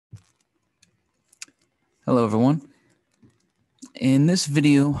Hello everyone. In this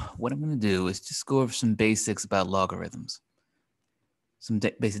video, what I'm going to do is just go over some basics about logarithms. Some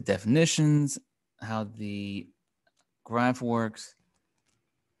basic definitions, how the graph works,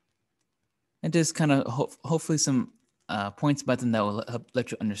 and just kind of hopefully some points about them that will help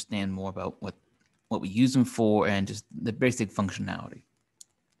let you understand more about what we use them for and just the basic functionality.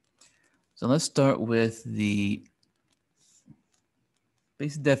 So let's start with the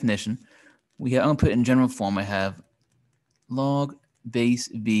basic definition. I'm going to put it in general form. I have log base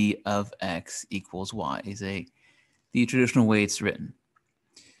b of x equals y is the traditional way it's written.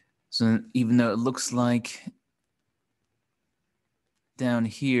 So even though it looks like down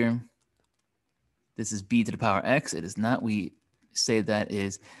here, this is b to the power x, it is not. We say that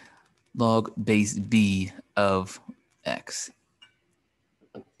is log base b of x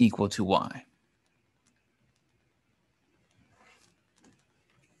equal to y.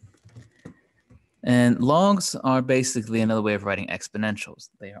 And logs are basically another way of writing exponentials.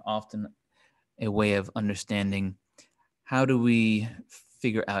 They are often a way of understanding how do we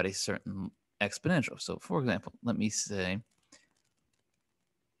figure out a certain exponential. So for example, let me say,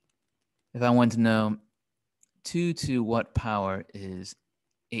 if I want to know 2 to what power is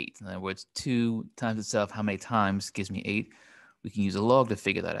 8, in other words, 2 times itself, how many times gives me 8, we can use a log to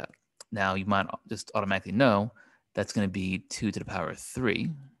figure that out. Now, you might just automatically know that's going to be 2 to the power of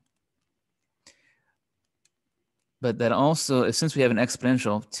 3. But that also, since we have an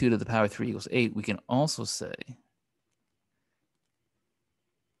exponential, 2 to the power of 3 equals 8, we can also say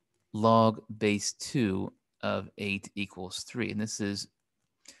log base 2 of 8 equals 3. And this is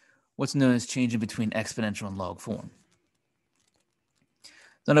what's known as changing between exponential and log form.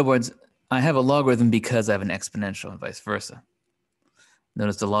 So in other words, I have a logarithm because I have an exponential and vice versa.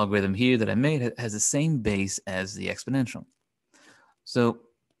 Notice the logarithm here that I made has the same base as the exponential. So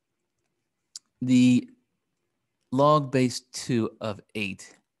the log base 2 of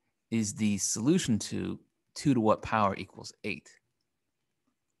 8 is the solution to 2 to what power equals 8.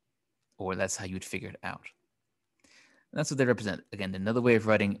 Or that's how you'd figure it out. And that's what they represent. Again, another way of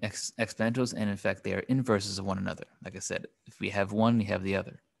writing exponentials, and in fact, they are inverses of one another. Like I said, if we have one, we have the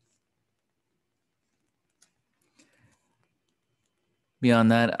other.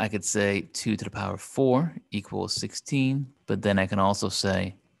 Beyond that, I could say 2 to the power of 4 equals 16, but then I can also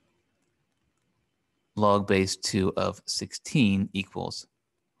say log base 2 of 16 equals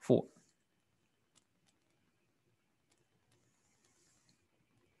 4.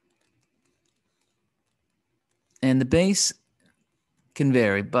 And the base can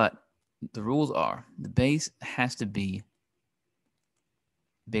vary, but the rules are the base has to be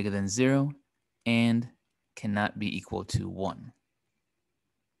bigger than 0 and cannot be equal to 1.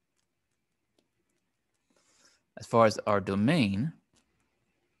 As far as our domain,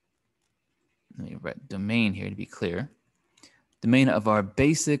 let me write domain here to be clear. Domain of our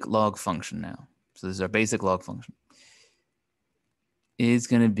basic log function now. So this is our basic log function. Is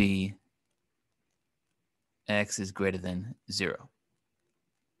going to be x is greater than 0.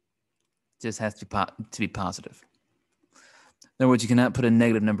 Just has to be positive. In other words, you cannot put a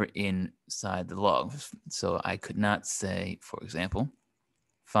negative number inside the log. So I could not say, for example,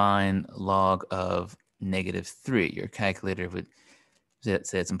 find log of -3. Your calculator would say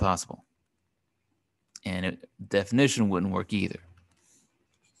it's impossible. And definition wouldn't work either.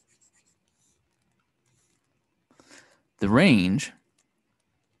 The range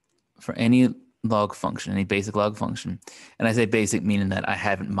for any log function, any basic log function, and I say basic meaning that I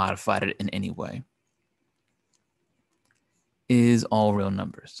haven't modified it in any way, is all real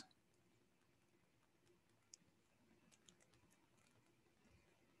numbers.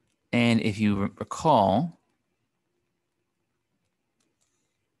 And if you recall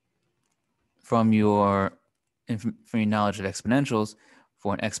from your knowledge of exponentials,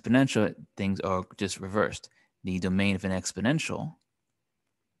 for an exponential, things are just reversed. The domain of an exponential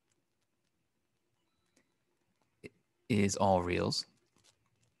is all reals.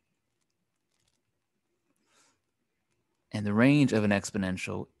 And the range of an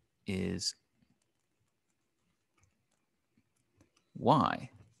exponential is y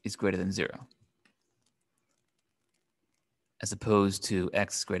is greater than 0, as opposed to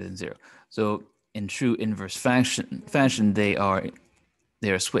x is greater than 0. So in true inverse fashion, they are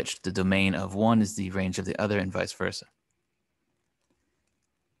switched. The domain of one is the range of the other and vice versa.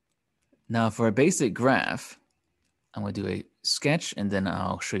 Now for a basic graph, I'm going to do a sketch and then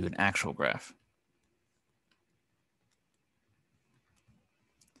I'll show you an actual graph.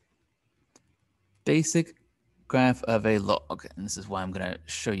 Basic graph of a log, and this is why I'm going to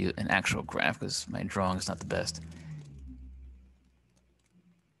show you an actual graph because my drawing is not the best.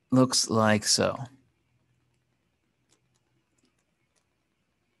 Looks like so.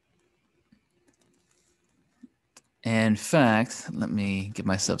 And in fact, let me give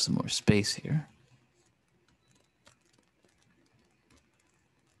myself some more space here.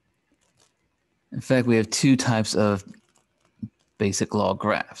 In fact, we have two types of basic log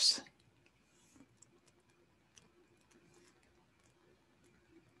graphs.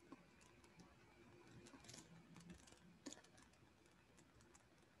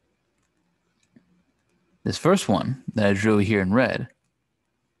 This first one that I drew here in red,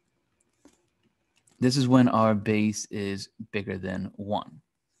 this is when our base is bigger than 1.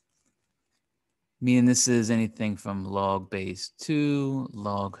 Meaning this is anything from log base 2,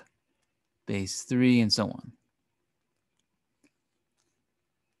 log base 3, and so on.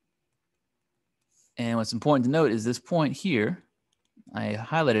 And what's important to note is this point here, I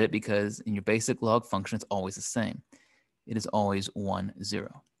highlighted it because in your basic log function, it's always the same. It is always 1,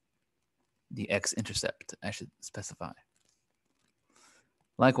 0. The x-intercept, I should specify.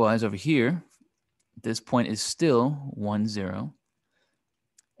 Likewise, over here, this point is still 1, 0.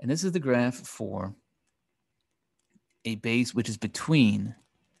 And this is the graph for a base which is between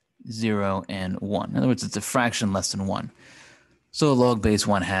 0 and 1. In other words, it's a fraction less than 1. So log base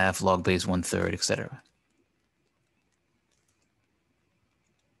 1/2, log base 1/3, etc.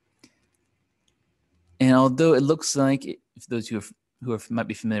 And although it looks like, if those who might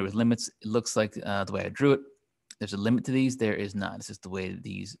be familiar with limits, it looks like the way I drew it, there's a limit to these. There is not. It's just the way that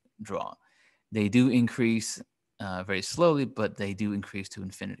these draw. They do increase very slowly, but they do increase to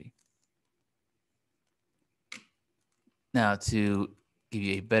infinity. Now, to give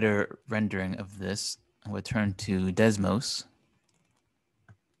you a better rendering of this, I'm going to turn to Desmos.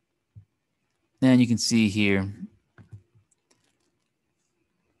 And you can see here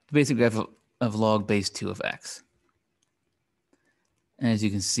the basic graph of log base 2 of x. And as you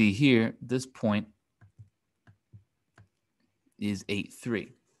can see here, this point is 8,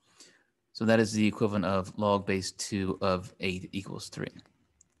 3. So that is the equivalent of log base 2 of 8 equals 3.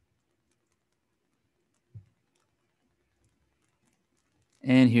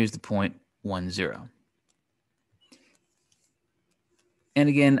 And here's the point 1, 0. And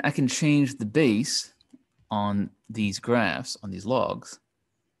again, I can change the base on these graphs, on these logs.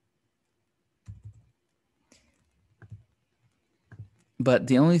 But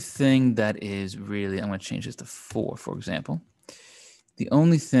the only thing that is really, I'm going to change this to 4, for example. The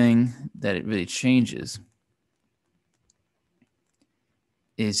only thing that it really changes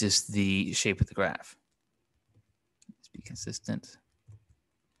is just the shape of the graph. Let's be consistent.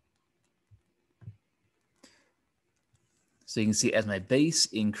 So you can see as my base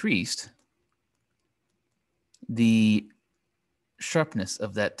increased, the sharpness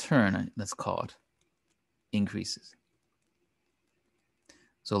of that turn, let's call it, increases.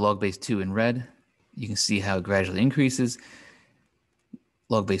 So log base 2 in red, you can see how it gradually increases.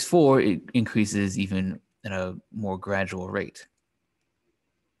 Log base 4, it increases even at a more gradual rate.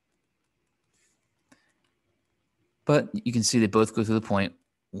 But you can see they both go through the point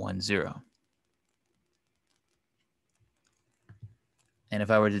 1, 0. And if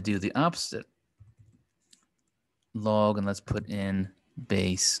I were to do the opposite, log, and let's put in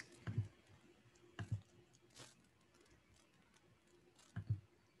base,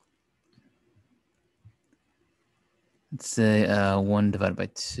 let's say 1 divided by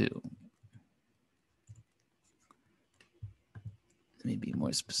 2. Let me be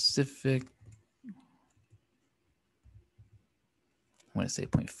more specific. I'm going to say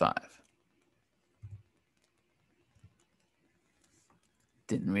 0.5.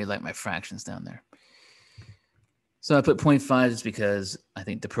 Didn't really like my fractions down there. So I put 0.5 just because I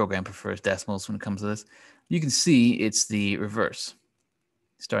think the program prefers decimals when it comes to this. You can see it's the reverse.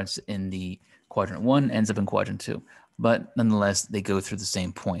 It starts in the quadrant 1, ends up in quadrant 2. But nonetheless, they go through the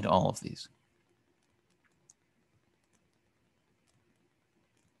same point, all of these.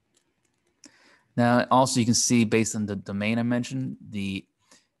 Now, also you can see based on the domain I mentioned, the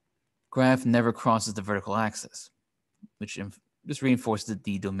graph never crosses the vertical axis, which just reinforces that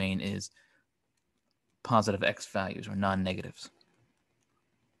the domain is positive x values or non-negatives.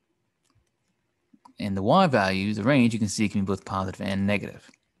 And the y values, the range, you can see can be both positive and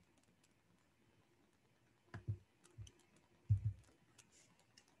negative.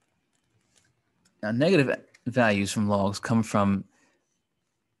 Now, negative values from logs come from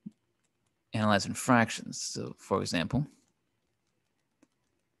analyzing fractions. So, for example,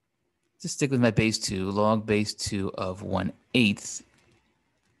 just stick with my base 2, log base 2 of 1/8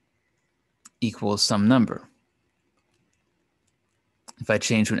 equals some number. If I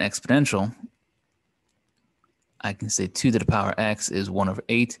change to an exponential, I can say 2 to the power x is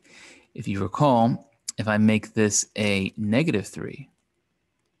 1/8. If you recall, if I make this a -3,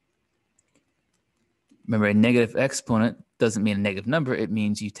 Remember, a negative exponent doesn't mean a negative number. It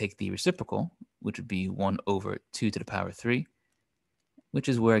means you take the reciprocal, which would be 1 over 2 to the power 3, which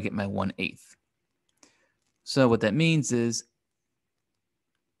is where I get my 1/8. So what that means is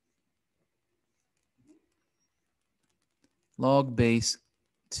log base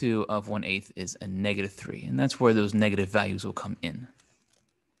 2 of 1/8 is a -3, and that's where those negative values will come in.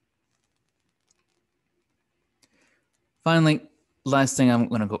 Finally, last thing I'm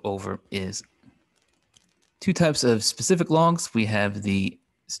going to go over is two types of specific logs. We have the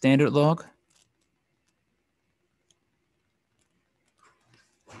standard log,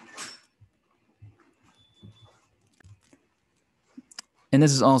 and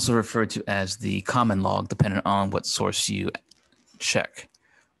this is also referred to as the common log, depending on what source you check.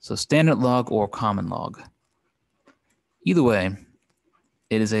 So standard log or common log. Either way,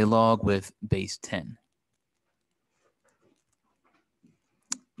 it is a log with base 10.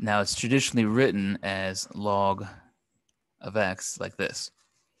 Now, it's traditionally written as log of x like this.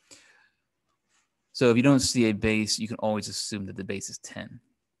 So if you don't see a base, you can always assume that the base is 10.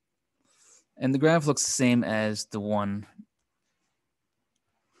 And the graph looks the same as the one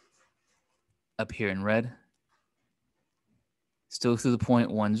up here in red. Still through the point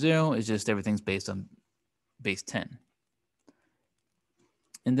 1, 0, it's just everything's based on base 10.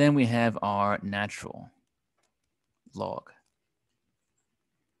 And then we have our natural log.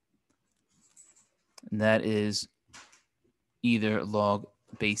 And that is either log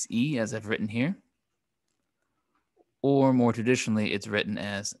base e, as I've written here, or more traditionally, it's written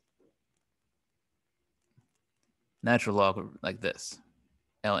as natural log like this,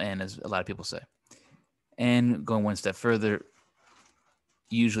 ln, as a lot of people say. And going one step further,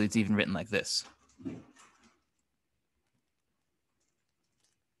 usually it's even written like this.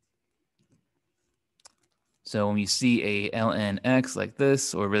 So when we see a ln x like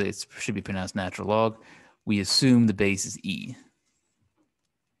this, or really it should be pronounced natural log, we assume the base is e.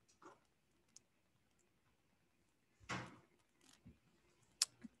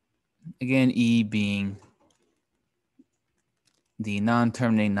 Again, e being the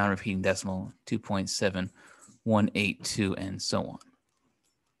non-terminating, non-repeating decimal, 2.7182, and so on.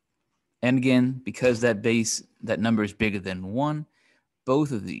 And again, because that number is bigger than 1,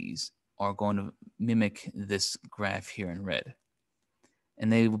 both of these are going to mimic this graph here in red.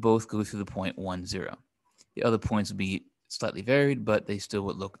 And they will both go through the point 1, 0. The other points will be slightly varied, but they still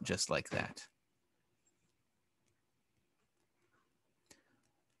would look just like that.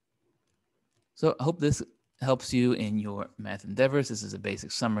 So I hope this helps you in your math endeavors. This is a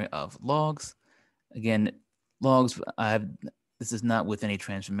basic summary of logs. Again, logs, this is not with any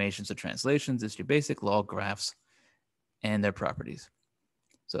transformations or translations. It's your basic log graphs and their properties.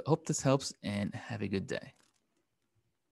 So I hope this helps, and have a good day.